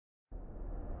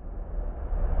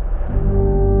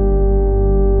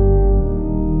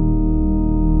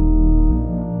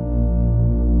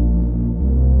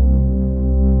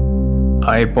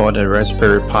I bought a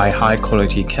Raspberry Pi high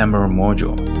quality camera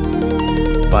module,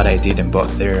 but I didn't buy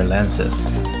their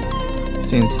lenses,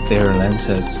 since their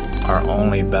lenses are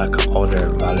only back order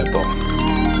available.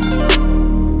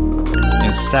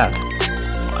 Instead,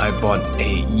 I bought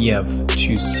a EF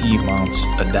to C mount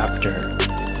adapter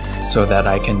so that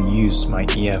I can use my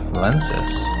EF lenses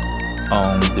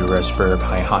on the Raspberry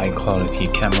Pi high quality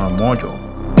camera module.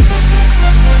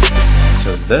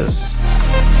 So this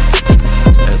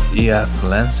is EF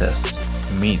lenses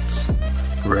meets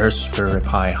Raspberry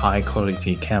Pi high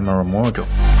quality camera module.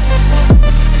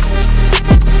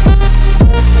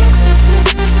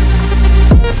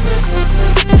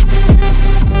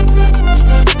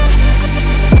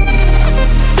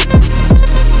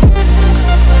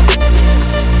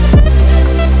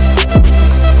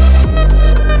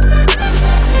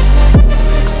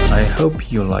 I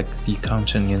hope you like the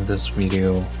content in this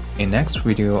video. In next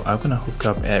video, I'm gonna hook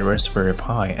up a Raspberry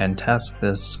Pi and test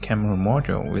this camera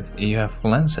module with EF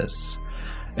lenses.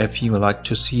 If you would like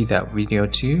to see that video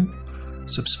too,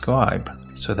 subscribe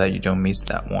so that you don't miss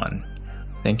that one.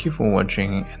 Thank you for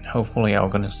watching, and hopefully I'm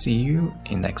gonna see you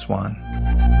in next one.